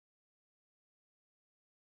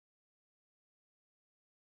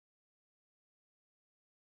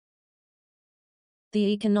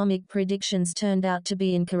The economic predictions turned out to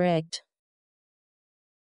be incorrect.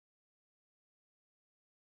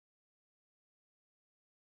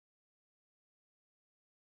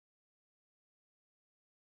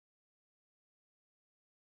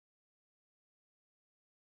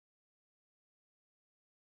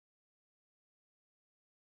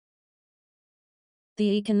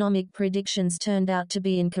 The economic predictions turned out to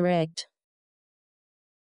be incorrect.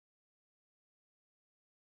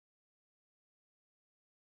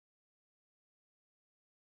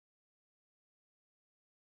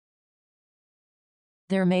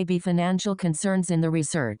 There may be financial concerns in the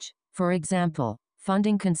research, for example,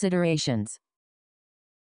 funding considerations.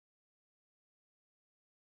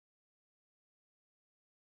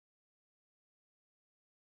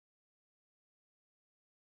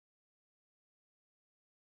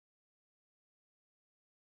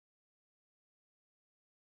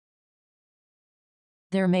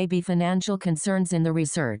 There may be financial concerns in the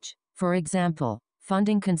research, for example,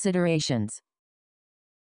 funding considerations.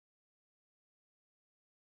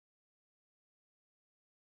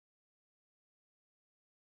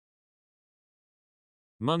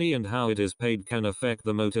 Money and how it is paid can affect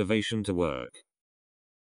the motivation to work.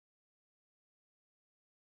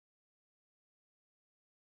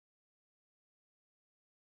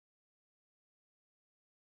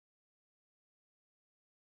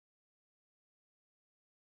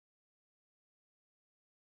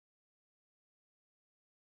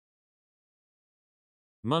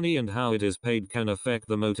 Money and how it is paid can affect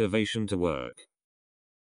the motivation to work.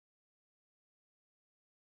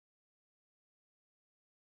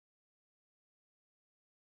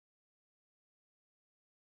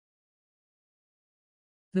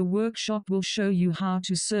 The workshop will show you how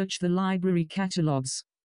to search the library catalogs.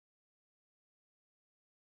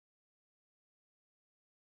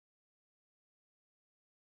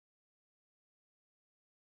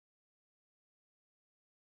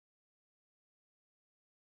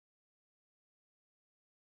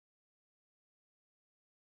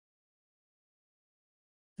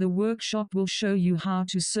 The workshop will show you how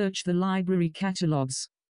to search the library catalogs.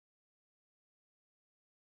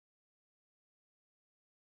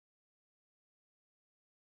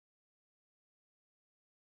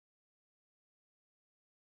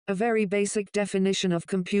 A very basic definition of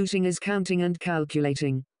computing is counting and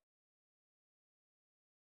calculating.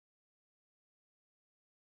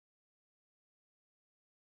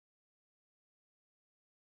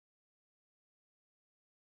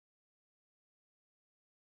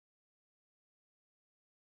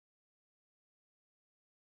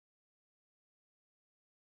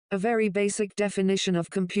 A very basic definition of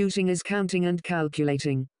computing is counting and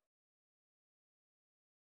calculating.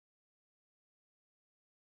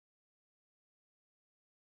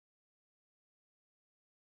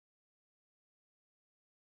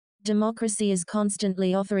 Democracy is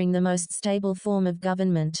constantly offering the most stable form of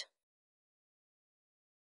government.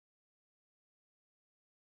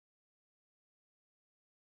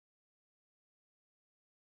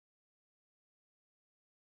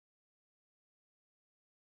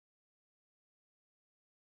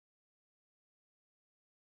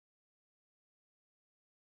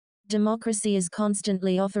 Democracy is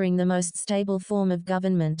constantly offering the most stable form of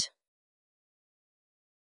government.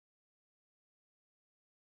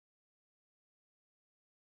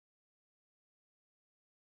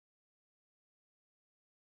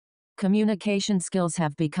 Communication skills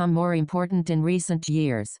have become more important in recent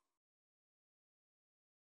years.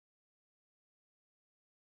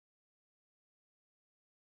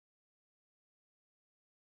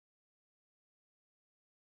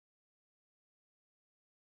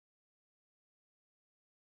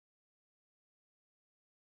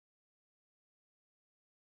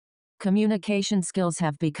 Communication skills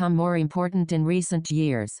have become more important in recent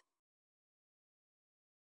years.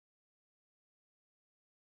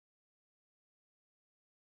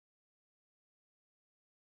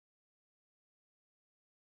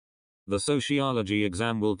 The sociology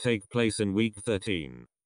exam will take place in week 13.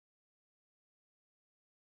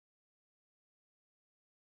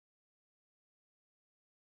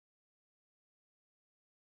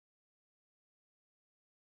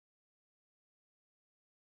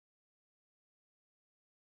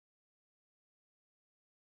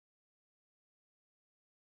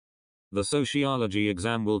 The sociology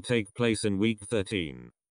exam will take place in week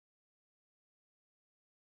 13.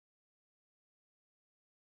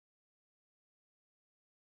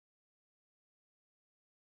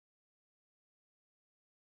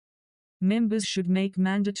 Members should make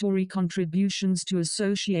mandatory contributions to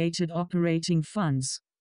associated operating funds.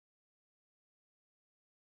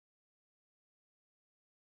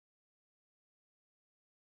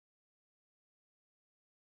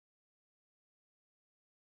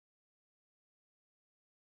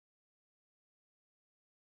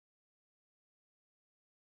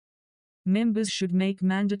 Members should make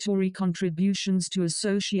mandatory contributions to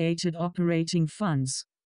associated operating funds.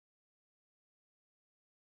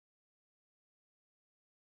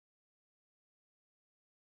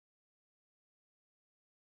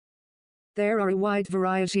 There are a wide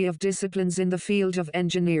variety of disciplines in the field of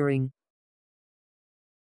engineering.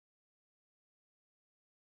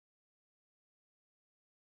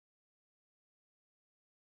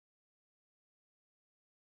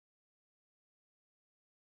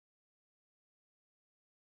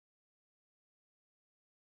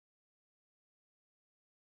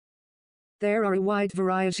 There are a wide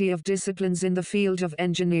variety of disciplines in the field of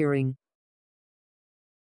engineering.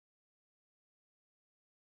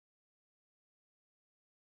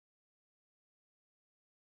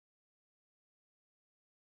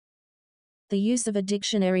 The use of a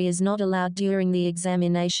dictionary is not allowed during the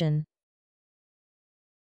examination.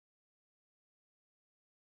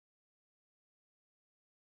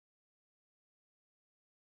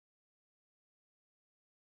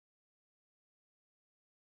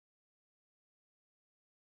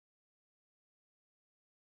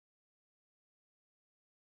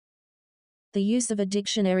 The use of a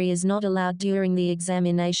dictionary is not allowed during the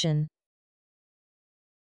examination.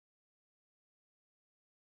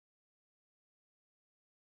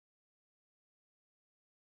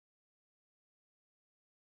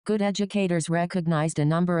 Good educators recognized a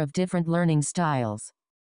number of different learning styles.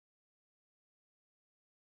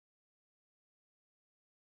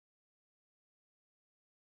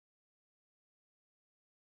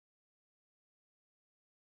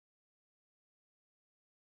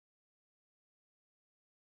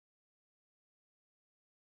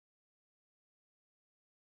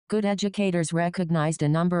 Good educators recognized a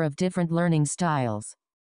number of different learning styles.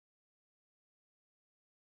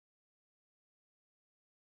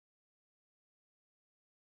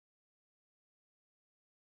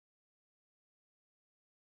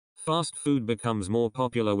 Fast food becomes more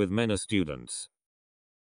popular with many students.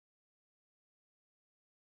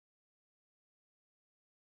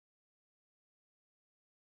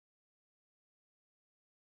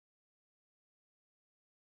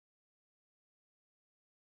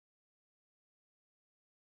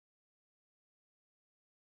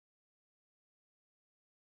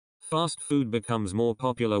 Fast food becomes more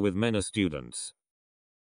popular with many students.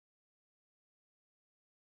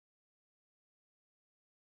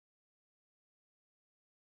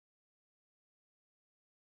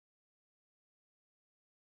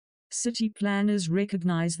 City planners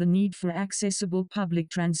recognize the need for accessible public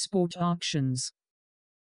transport options.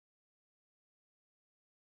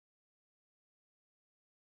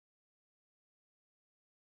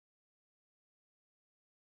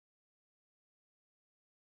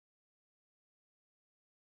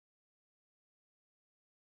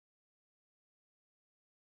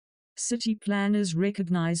 City planners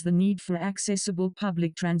recognize the need for accessible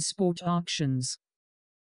public transport options.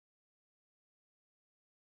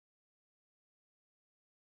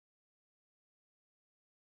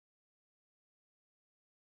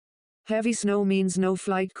 Heavy snow means no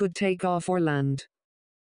flight could take off or land.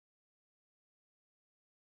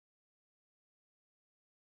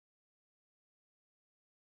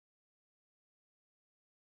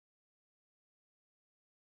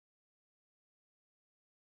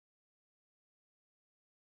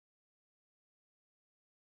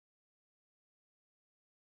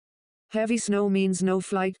 Heavy snow means no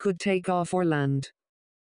flight could take off or land.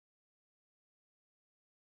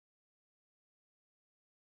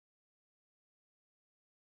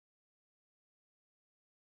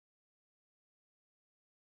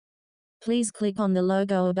 Please click on the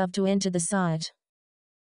logo above to enter the site.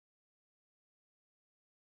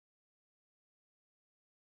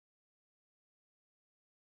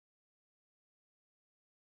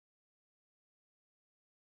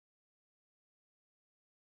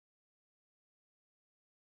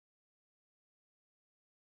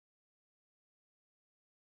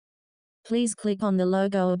 Please click on the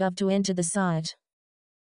logo above to enter the site.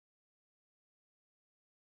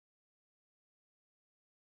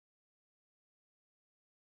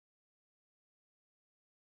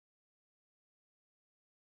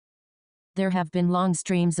 There have been long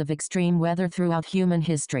streams of extreme weather throughout human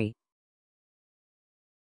history.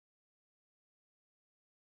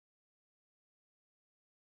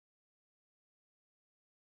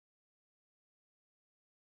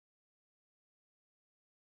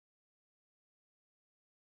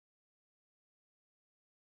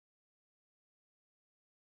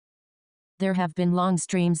 There have been long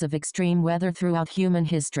streams of extreme weather throughout human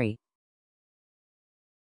history.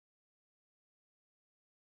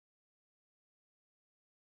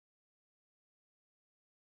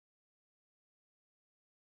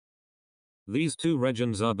 These two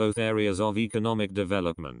regions are both areas of economic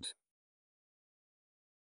development.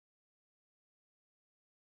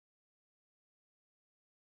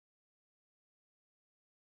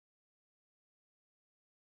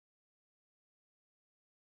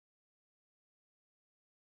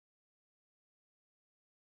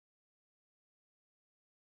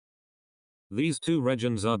 These two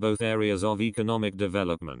regions are both areas of economic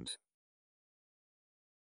development.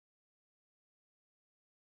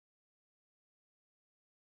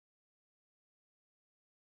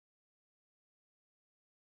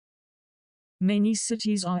 Many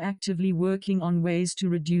cities are actively working on ways to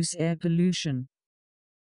reduce air pollution.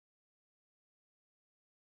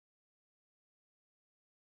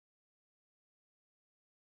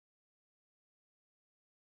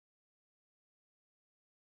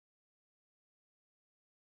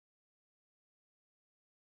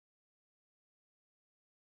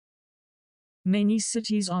 Many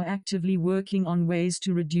cities are actively working on ways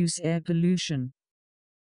to reduce air pollution.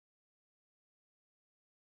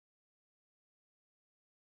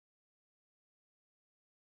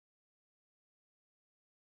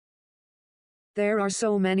 There are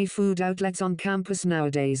so many food outlets on campus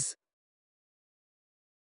nowadays.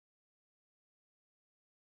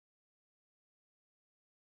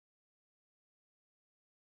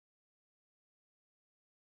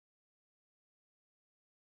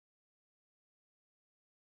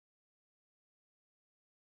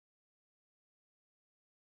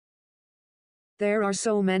 There are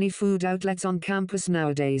so many food outlets on campus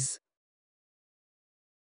nowadays.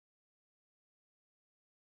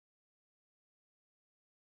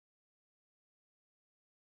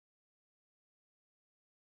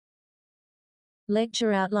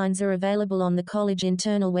 Lecture outlines are available on the college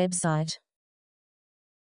internal website.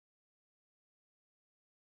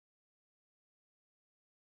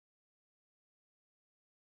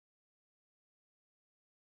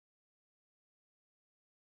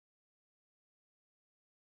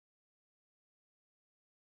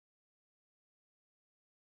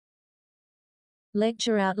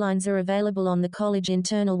 Lecture outlines are available on the college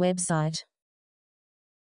internal website.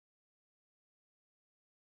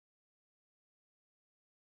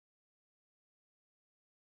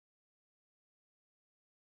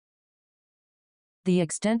 The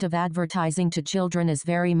extent of advertising to children is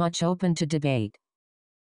very much open to debate.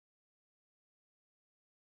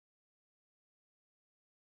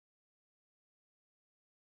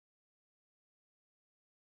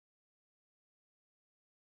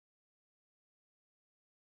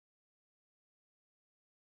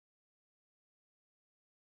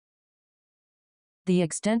 The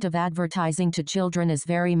extent of advertising to children is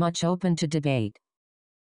very much open to debate.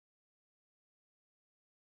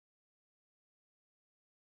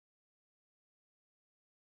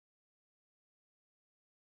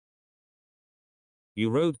 You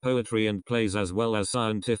wrote poetry and plays as well as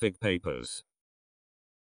scientific papers.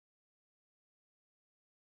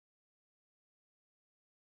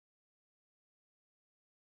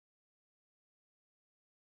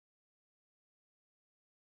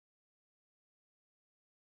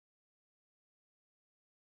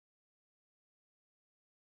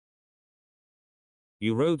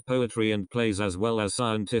 You wrote poetry and plays as well as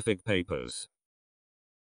scientific papers.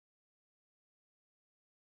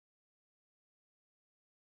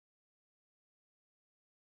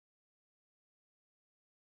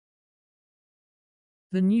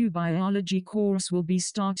 The new biology course will be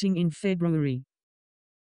starting in February.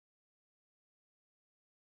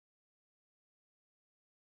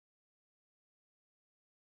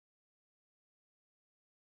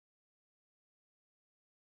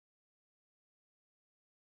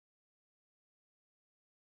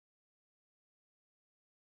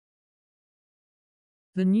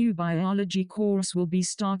 The new biology course will be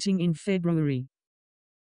starting in February.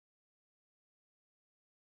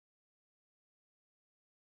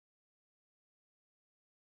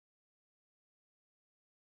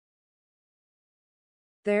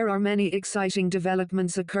 There are many exciting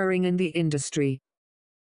developments occurring in the industry.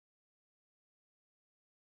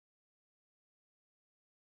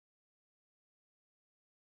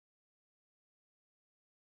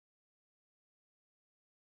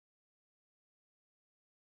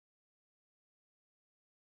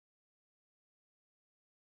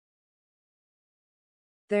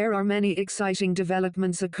 There are many exciting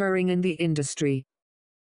developments occurring in the industry.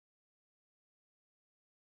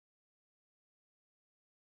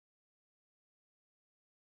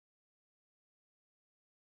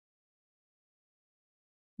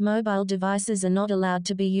 Mobile devices are not allowed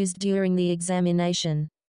to be used during the examination.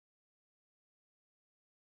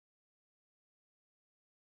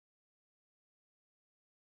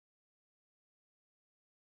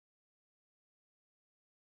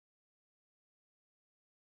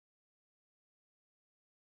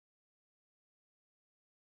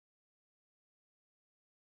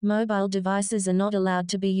 Mobile devices are not allowed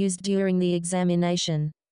to be used during the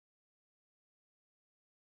examination.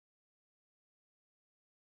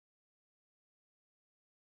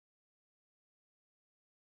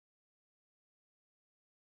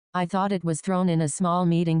 I thought it was thrown in a small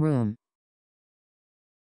meeting room.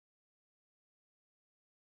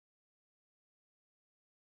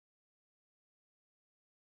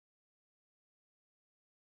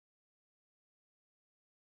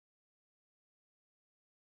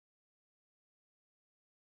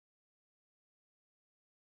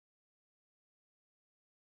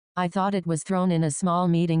 I thought it was thrown in a small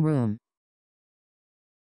meeting room.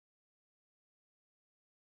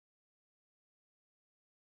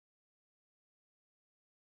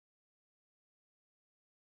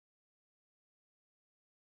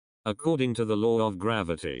 According to the law of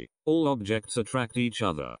gravity, all objects attract each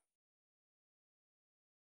other.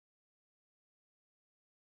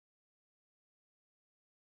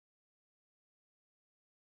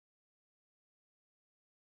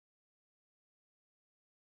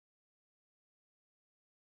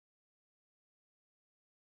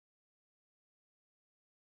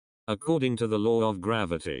 According to the law of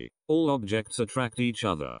gravity, all objects attract each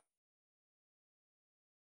other.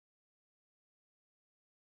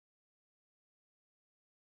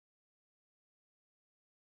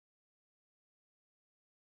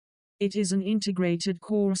 It is an integrated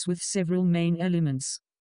course with several main elements.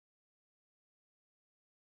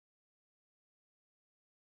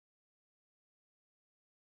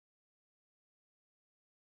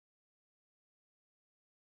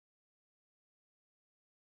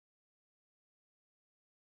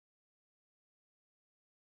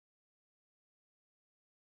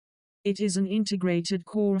 It is an integrated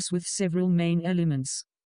course with several main elements.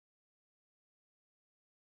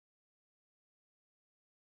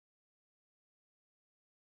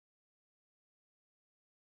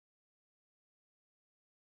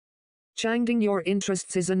 Changing your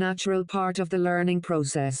interests is a natural part of the learning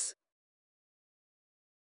process.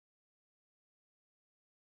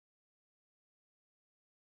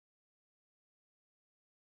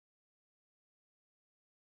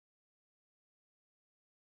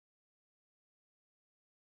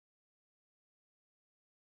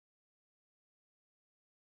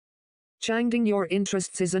 Changing your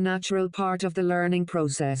interests is a natural part of the learning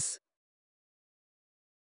process.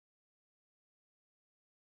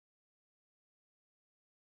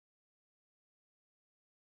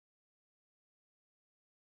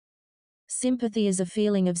 Sympathy is a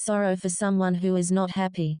feeling of sorrow for someone who is not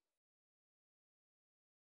happy.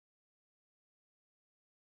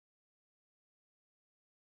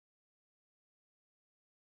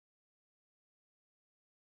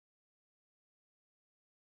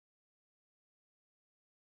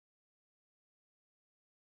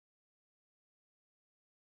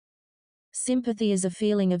 Sympathy is a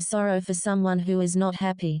feeling of sorrow for someone who is not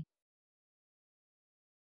happy.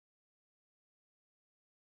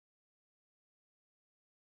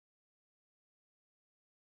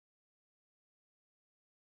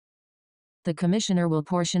 The Commissioner will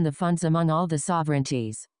portion the funds among all the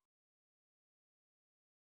sovereignties.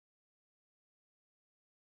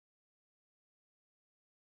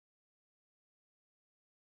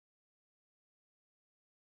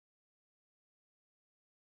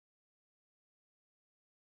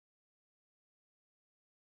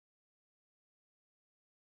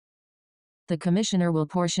 The Commissioner will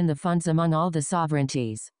portion the funds among all the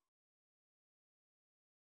sovereignties.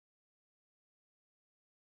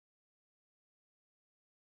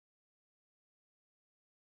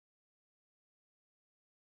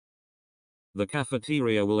 The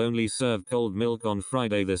cafeteria will only serve cold milk on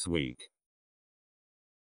Friday this week.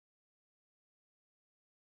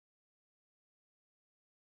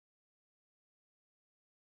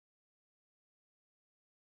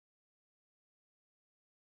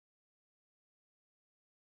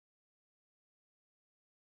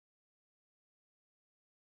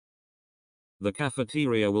 The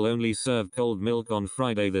cafeteria will only serve cold milk on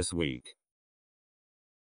Friday this week.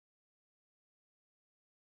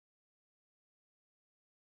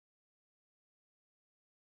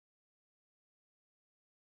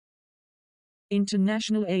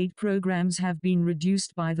 International aid programs have been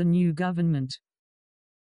reduced by the new government.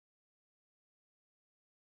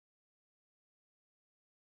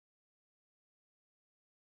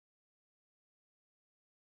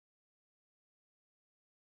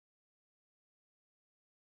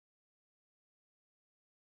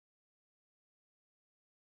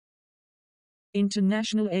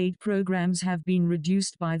 International aid programs have been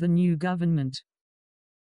reduced by the new government.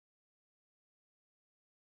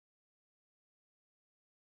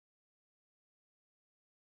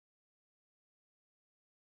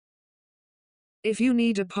 If you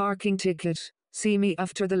need a parking ticket, see me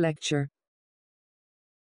after the lecture.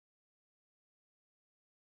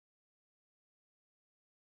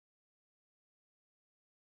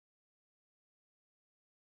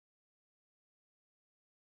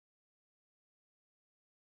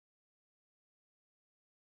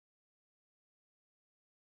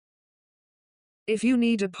 If you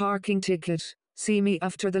need a parking ticket, see me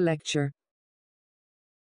after the lecture.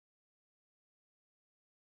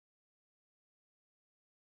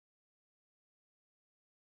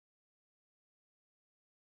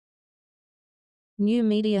 New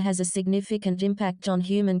media has a significant impact on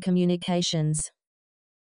human communications.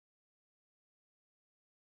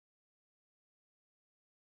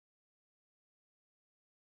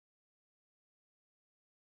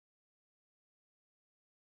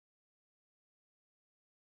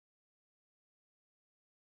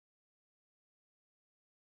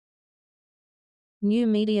 New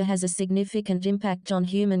media has a significant impact on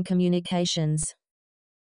human communications.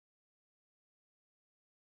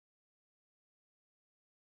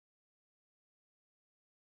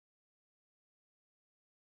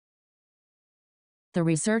 The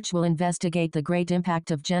research will investigate the great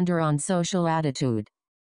impact of gender on social attitude.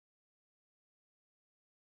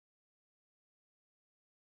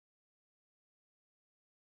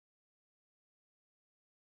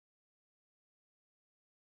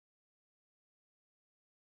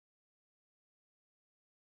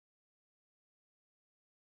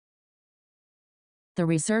 The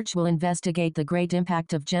research will investigate the great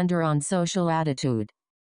impact of gender on social attitude.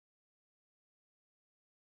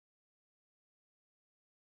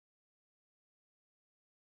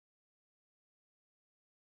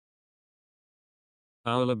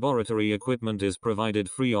 Our laboratory equipment is provided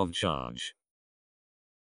free of charge.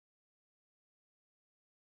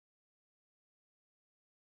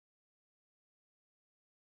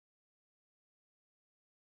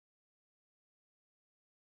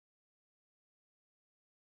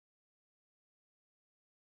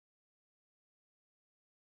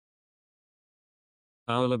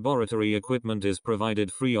 Our laboratory equipment is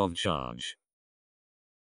provided free of charge.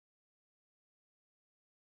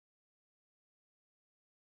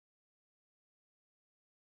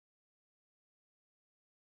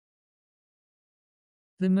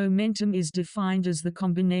 The momentum is defined as the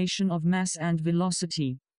combination of mass and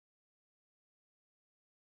velocity.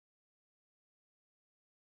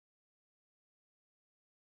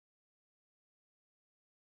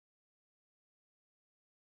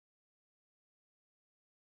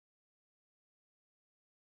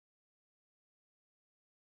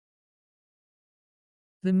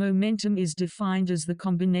 The momentum is defined as the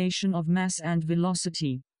combination of mass and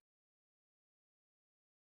velocity.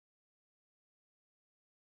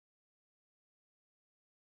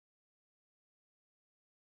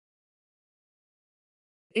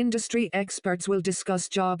 Industry experts will discuss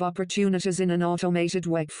job opportunities in an automated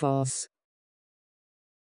workforce.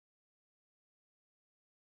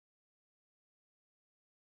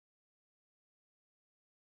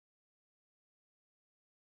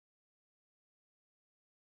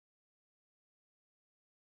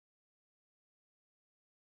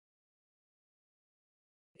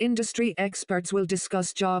 Industry experts will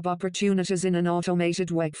discuss job opportunities in an automated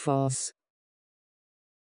workforce.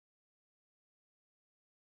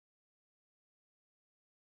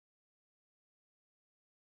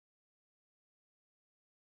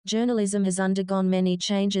 Journalism has undergone many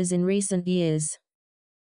changes in recent years.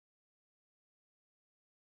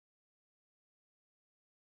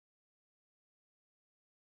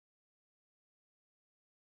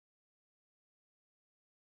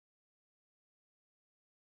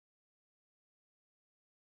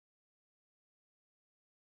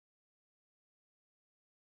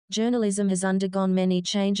 Journalism has undergone many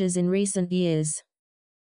changes in recent years.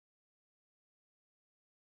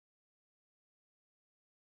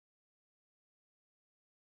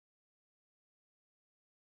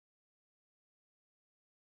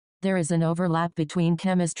 There is an overlap between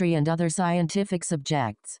chemistry and other scientific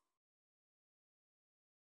subjects.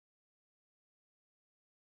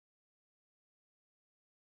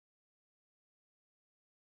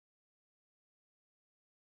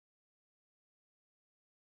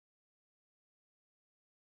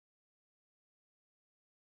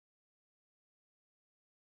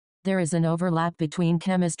 There is an overlap between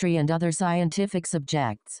chemistry and other scientific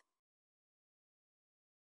subjects.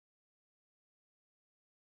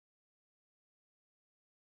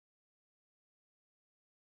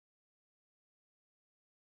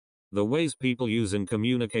 The ways people use in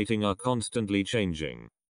communicating are constantly changing.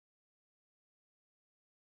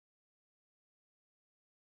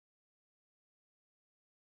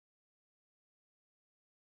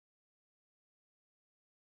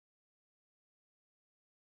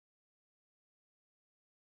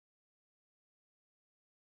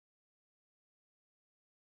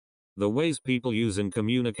 The ways people use in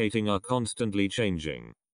communicating are constantly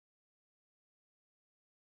changing.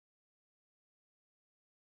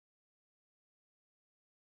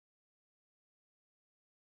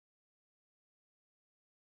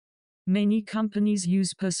 Many companies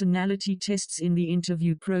use personality tests in the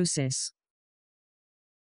interview process.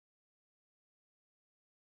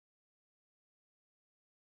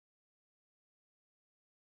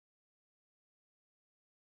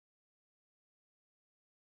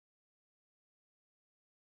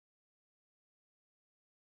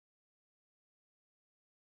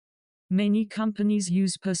 Many companies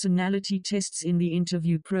use personality tests in the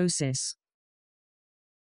interview process.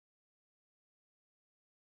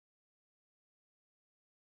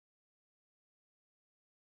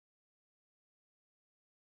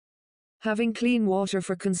 Having clean water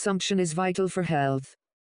for consumption is vital for health.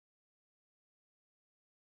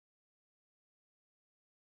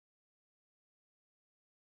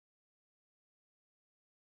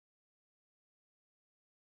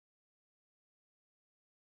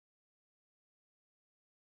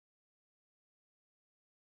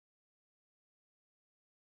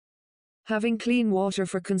 Having clean water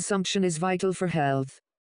for consumption is vital for health.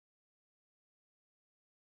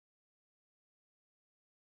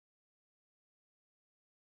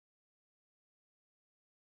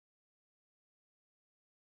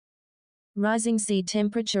 Rising sea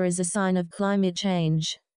temperature is a sign of climate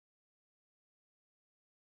change.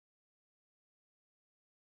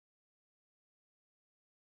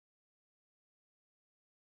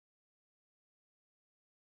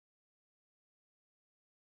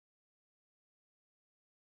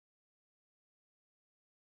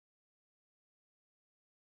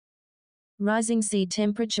 Rising sea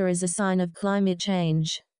temperature is a sign of climate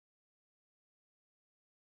change.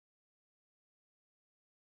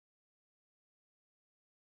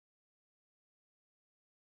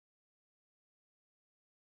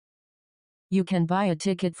 You can buy a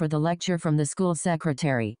ticket for the lecture from the school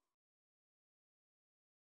secretary.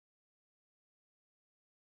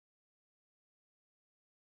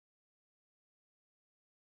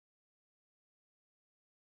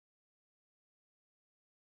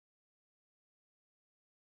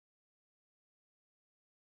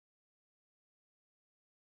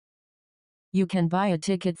 You can buy a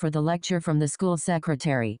ticket for the lecture from the school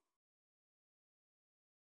secretary.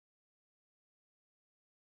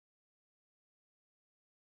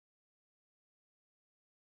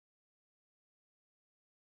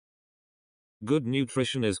 Good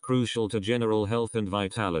nutrition is crucial to general health and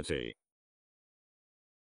vitality.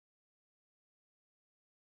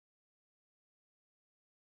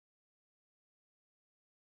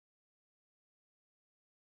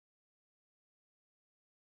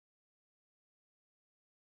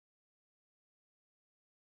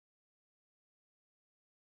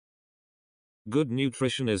 Good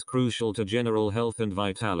nutrition is crucial to general health and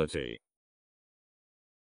vitality.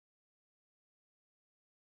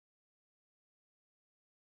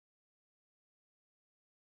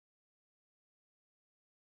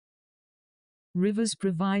 Rivers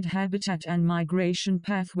provide habitat and migration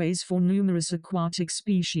pathways for numerous aquatic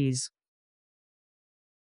species.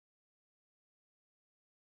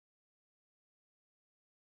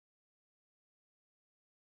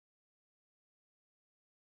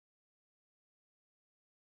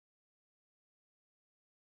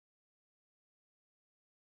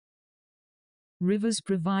 Rivers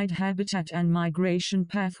provide habitat and migration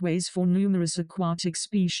pathways for numerous aquatic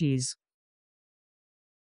species.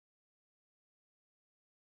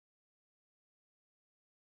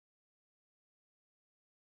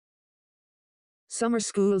 Summer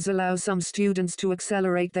schools allow some students to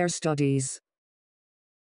accelerate their studies.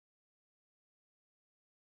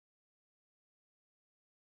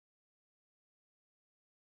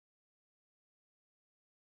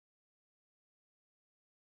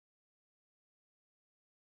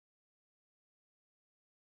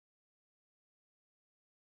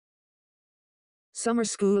 Summer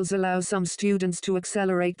schools allow some students to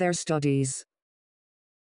accelerate their studies.